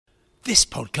This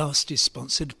podcast is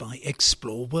sponsored by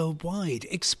Explore Worldwide.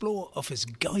 Explore offers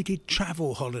guided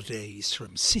travel holidays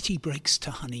from city breaks to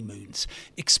honeymoons.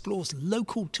 Explore's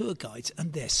local tour guides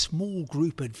and their small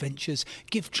group adventures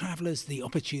give travellers the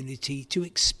opportunity to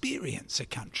experience a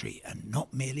country and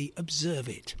not merely observe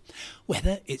it.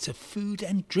 Whether it's a food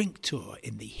and drink tour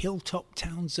in the hilltop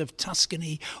towns of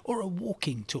Tuscany or a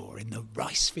walking tour in the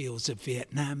rice fields of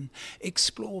Vietnam,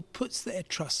 Explore puts their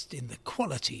trust in the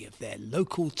quality of their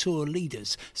local tour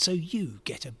leaders so you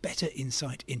get a better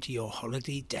insight into your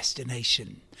holiday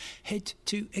destination. Head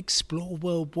to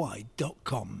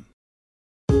exploreworldwide.com.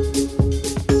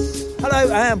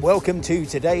 Hello and welcome to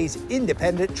today's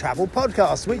Independent Travel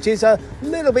Podcast, which is a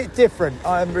little bit different.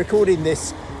 I'm recording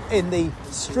this in the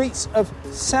streets of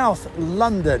South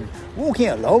London, walking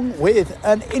along with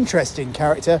an interesting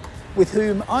character with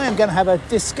whom I am going to have a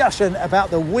discussion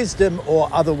about the wisdom or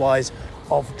otherwise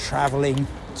of travelling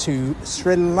to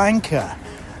Sri Lanka.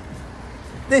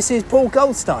 This is Paul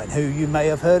Goldstein, who you may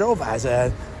have heard of as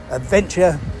an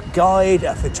adventure guide,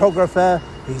 a photographer.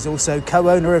 He's also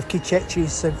co-owner of Kichechi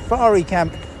Safari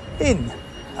Camp in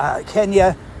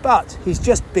Kenya, but he's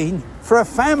just been for a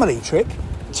family trip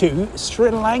to Sri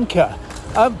Lanka.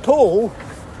 Paul,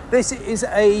 this is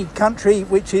a country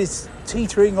which is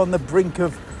teetering on the brink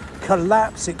of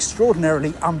collapse,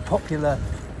 extraordinarily unpopular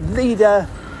leader,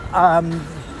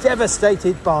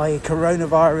 devastated by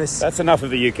coronavirus. That's enough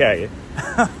of the UK.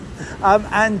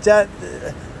 And an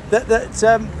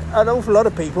awful lot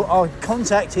of people are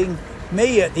contacting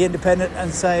me at The Independent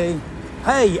and saying,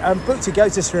 hey, I'm booked to go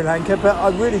to Sri Lanka, but I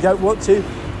really don't want to.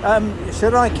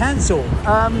 Should I cancel?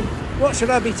 What should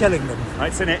I be telling them?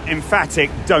 It's an emphatic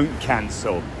don't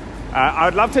cancel.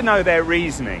 I'd love to know their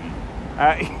reasoning.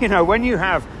 When you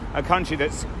have a country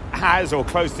that has or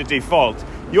close to default,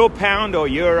 your pound or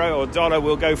euro or dollar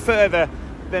will go further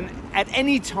than at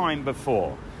any time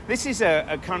before. This is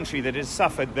a country that has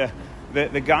suffered the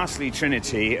ghastly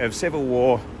trinity of civil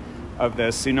war, of the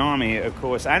tsunami, of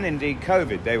course, and indeed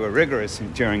COVID. They were rigorous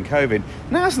during COVID.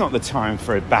 Now's not the time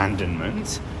for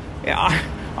abandonment.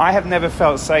 I have never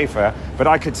felt safer, but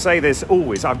I could say this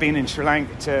always. I've been in Sri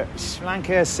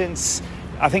Lanka since,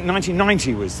 I think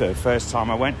 1990 was the first time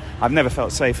I went. I've never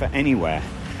felt safer anywhere.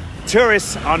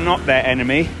 Tourists are not their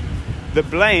enemy. The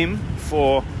blame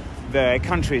for the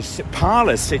country's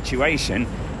parlous situation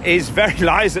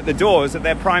lies at the doors of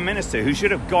their Prime Minister, who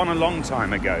should have gone a long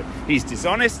time ago. He's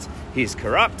dishonest, he's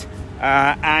corrupt,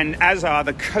 and as are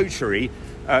the coterie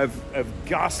of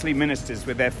ghastly ministers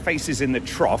with their faces in the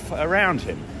trough around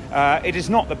him. It is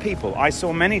not the people. I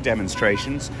saw many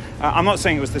demonstrations. I'm not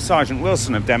saying it was the Sergeant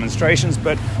Wilson of demonstrations,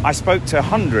 but I spoke to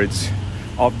hundreds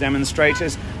of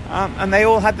demonstrators, and they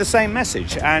all had the same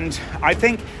message. And I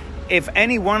think if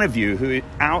any one of you who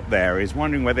out there is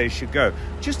wondering whether they should go,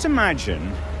 just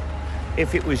imagine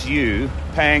if it was you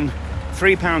paying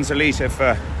 £3 a litre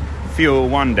for fuel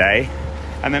one day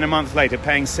and then a month later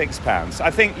paying £6.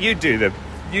 I think you do the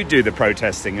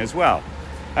protesting as well.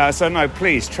 So no,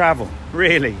 please travel,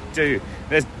 really do.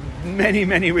 There's many,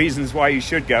 many reasons why you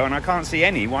should go, and I can't see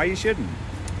any why you shouldn't.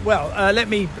 Well, let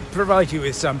me provide you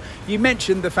with some. You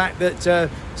mentioned the fact that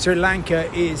Sri Lanka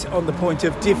is on the point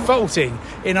of defaulting.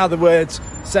 In other words,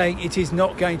 saying it is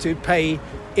not going to pay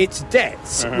its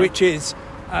debts, which is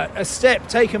a step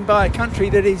taken by a country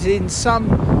that is in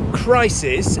some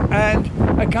crisis, and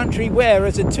a country where,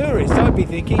 as a tourist, I'd be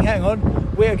thinking, hang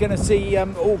on, we're going to see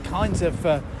all kinds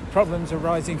of problems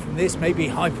arising from this, maybe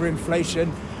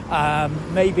hyperinflation,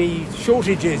 maybe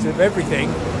shortages of everything,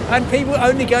 and people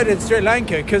only go to Sri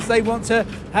Lanka because they want to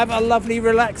have a lovely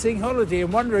relaxing holiday,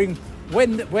 and wondering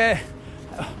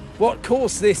what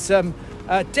course this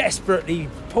desperately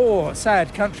poor,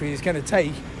 sad country is going to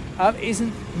take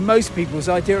isn't most people's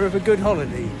idea of a good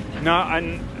holiday. No,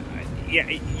 and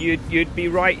you'd be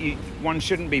right. One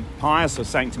shouldn't be pious or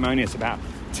sanctimonious about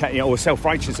or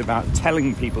self-righteous about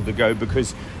telling people to go,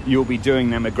 because you'll be doing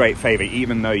them a great favour,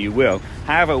 even though you will.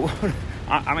 However,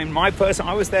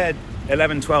 I was there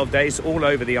 11, 12 days all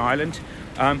over the island.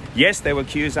 Yes, there were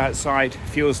queues outside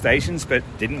fuel stations, but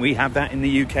didn't we have that in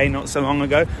the UK not so long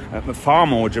ago? Far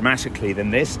more dramatically than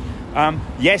this.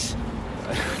 Yes,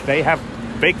 they have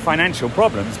big financial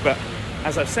problems, but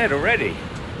as I've said already,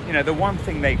 the one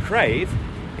thing they crave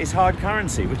is hard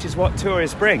currency, which is what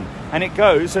tourists bring, and it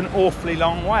goes an awfully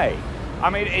long way.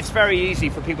 I mean, it's very easy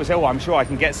for people to say, I'm sure I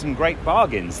can get some great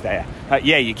bargains there.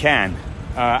 Yeah, you can.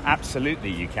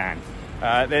 Absolutely you can.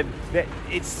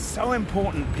 It's so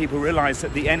important people realise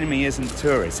that the enemy isn't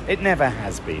tourists. It never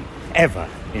has been, ever,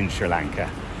 in Sri Lanka.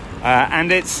 And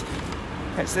this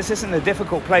isn't a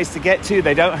difficult place to get to.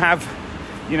 They don't have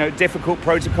difficult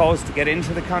protocols to get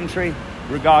into the country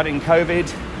regarding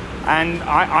COVID. And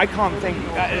I can't think...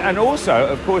 And also,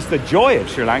 of course, the joy of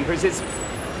Sri Lanka is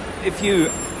if you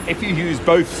use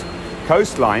both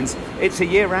coastlines, it's a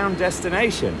year-round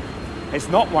destination. It's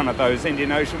not one of those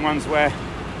Indian Ocean ones where,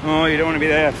 you don't want to be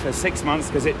there for 6 months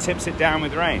because it tips it down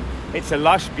with rain. It's a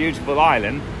lush, beautiful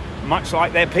island, much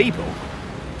like their people.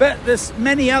 But there's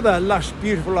many other lush,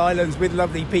 beautiful islands with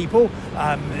lovely people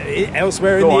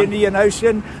elsewhere in the Indian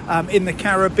Ocean, in the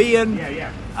Caribbean.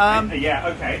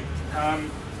 Okay.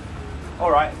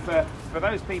 All right, for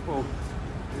those people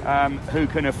who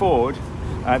can afford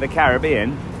the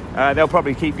Caribbean, they'll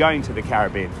probably keep going to the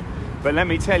Caribbean. But let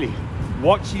me tell you,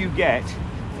 what you get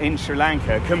in Sri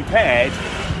Lanka compared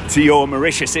to your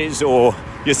Mauritiuses or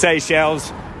your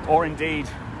Seychelles, or indeed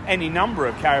any number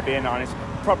of Caribbean islands,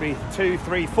 probably 2,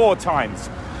 3, 4 times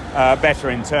better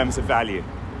in terms of value,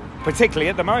 particularly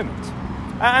at the moment.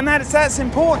 And that's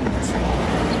important.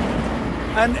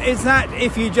 And is that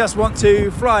if you just want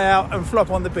to fly out and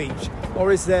flop on the beach?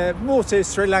 Or is there more to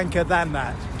Sri Lanka than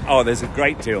that? Oh, there's a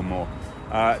great deal more.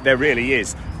 There really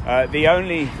is. The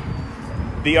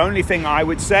only thing I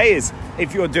would say is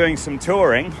if you're doing some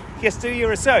touring, just do your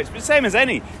research. But same as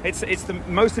any. It's the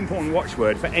most important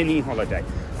watchword for any holiday.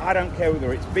 I don't care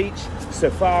whether it's beach,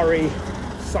 safari,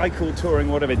 cycle touring,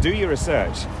 whatever. Do your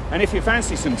research. And if you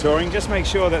fancy some touring, just make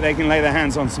sure that they can lay their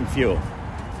hands on some fuel.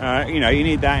 You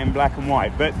need that in black and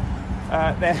white. But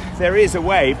there is a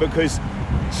way, because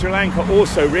Sri Lanka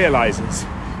also realises,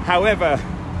 however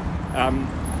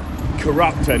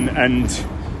corrupt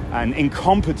and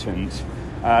incompetent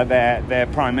their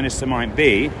Prime Minister might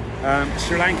be,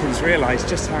 Sri Lankans realise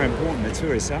just how important the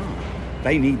tourists are.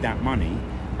 They need that money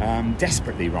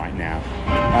desperately right now.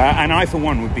 And I, for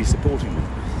one, would be supporting them.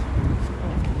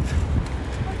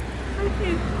 Thank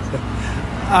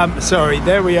you. Sorry,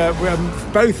 there we are. We're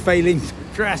both failing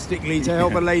drastically to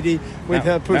help a lady with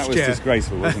her pushchair. That was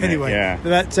disgraceful, wasn't anyway, it? Yeah.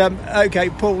 But, okay,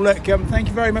 Paul, look, thank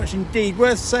you very much indeed.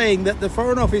 Worth saying that the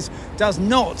Foreign Office does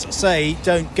not say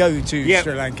don't go to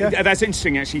Sri Lanka. That's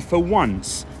interesting, actually. For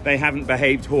once, they haven't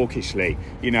behaved hawkishly.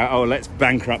 Let's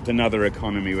bankrupt another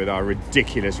economy with our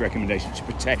ridiculous recommendation to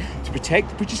protect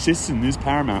the British citizen is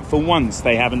paramount. For once,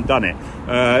 they haven't done it.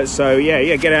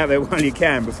 Get out there while you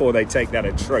can before they take that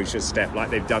atrocious step like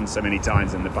they've done so many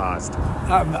times in the past.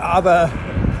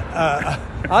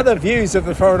 Other views of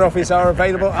the Foreign Office are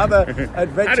available. Other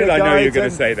adventure How did I know you were going to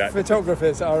and say that?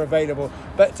 photographers are available.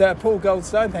 But Paul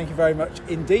Goldstone, thank you very much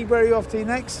indeed. Where are you off to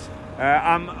next?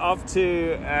 I'm off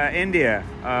to India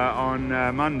on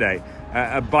Monday.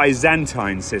 A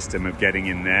Byzantine system of getting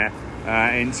in there.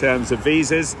 In terms of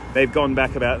visas, they've gone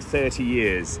back about 30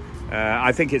 years.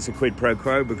 I think it's a quid pro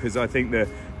quo, because I think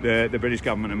the British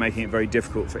government are making it very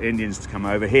difficult for Indians to come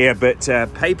over here. But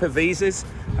paper visas,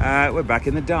 we're back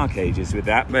in the dark ages with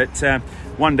that. But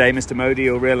one day Mr. Modi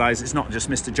will realise it's not just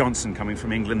Mr. Johnson coming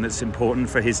from England that's important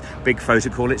for his big photo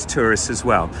call, it's tourists as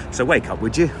well. So wake up,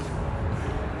 would you?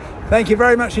 Thank you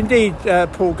very much indeed,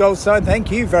 Paul Goldstein.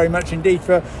 Thank you very much indeed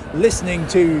for listening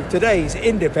to today's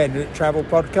Independent Travel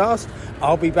Podcast.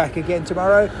 I'll be back again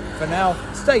tomorrow. For now,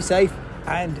 stay safe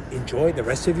and enjoy the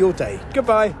rest of your day.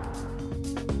 Goodbye.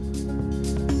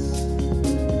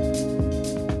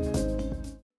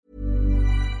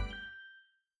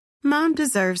 Mom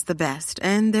deserves the best,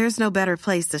 and there's no better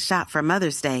place to shop for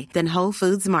Mother's Day than Whole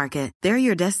Foods Market. They're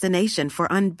your destination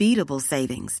for unbeatable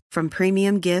savings, from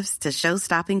premium gifts to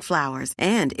show-stopping flowers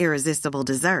and irresistible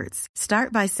desserts.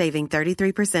 Start by saving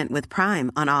 33% with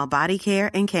Prime on all body care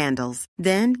and candles.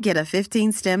 Then get a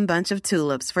 15-stem bunch of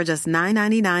tulips for just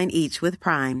 $9.99 each with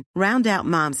Prime. Round out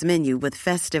Mom's menu with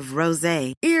festive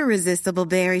rosé, irresistible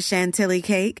berry chantilly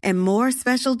cake, and more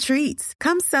special treats.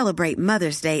 Come celebrate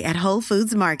Mother's Day at Whole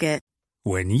Foods Market.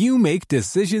 When you make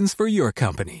decisions for your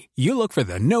company, you look for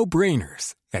the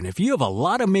no-brainers. And if you have a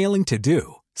lot of mailing to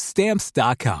do,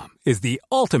 Stamps.com is the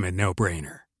ultimate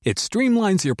no-brainer. It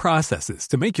streamlines your processes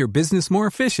to make your business more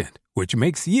efficient, which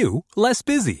makes you less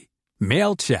busy.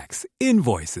 Mail checks,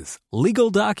 invoices,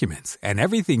 legal documents, and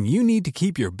everything you need to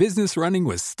keep your business running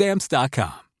with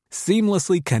Stamps.com.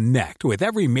 Seamlessly connect with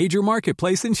every major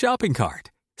marketplace and shopping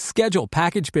cart. Schedule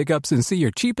package pickups and see your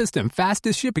cheapest and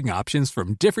fastest shipping options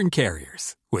from different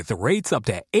carriers, with rates up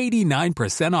to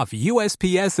 89% off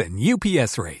USPS and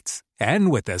UPS rates. And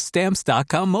with the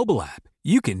Stamps.com mobile app,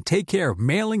 you can take care of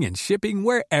mailing and shipping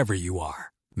wherever you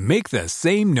are. Make the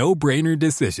same no-brainer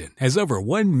decision as over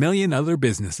 1 million other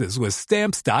businesses with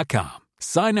Stamps.com.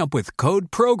 Sign up with code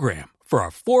PROGRAM for a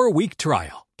 4-week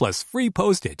trial, plus free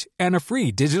postage and a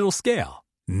free digital scale.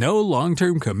 No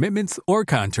long-term commitments or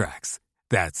contracts.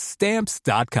 That's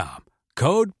Stamps.com.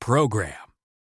 Code PROGRAM.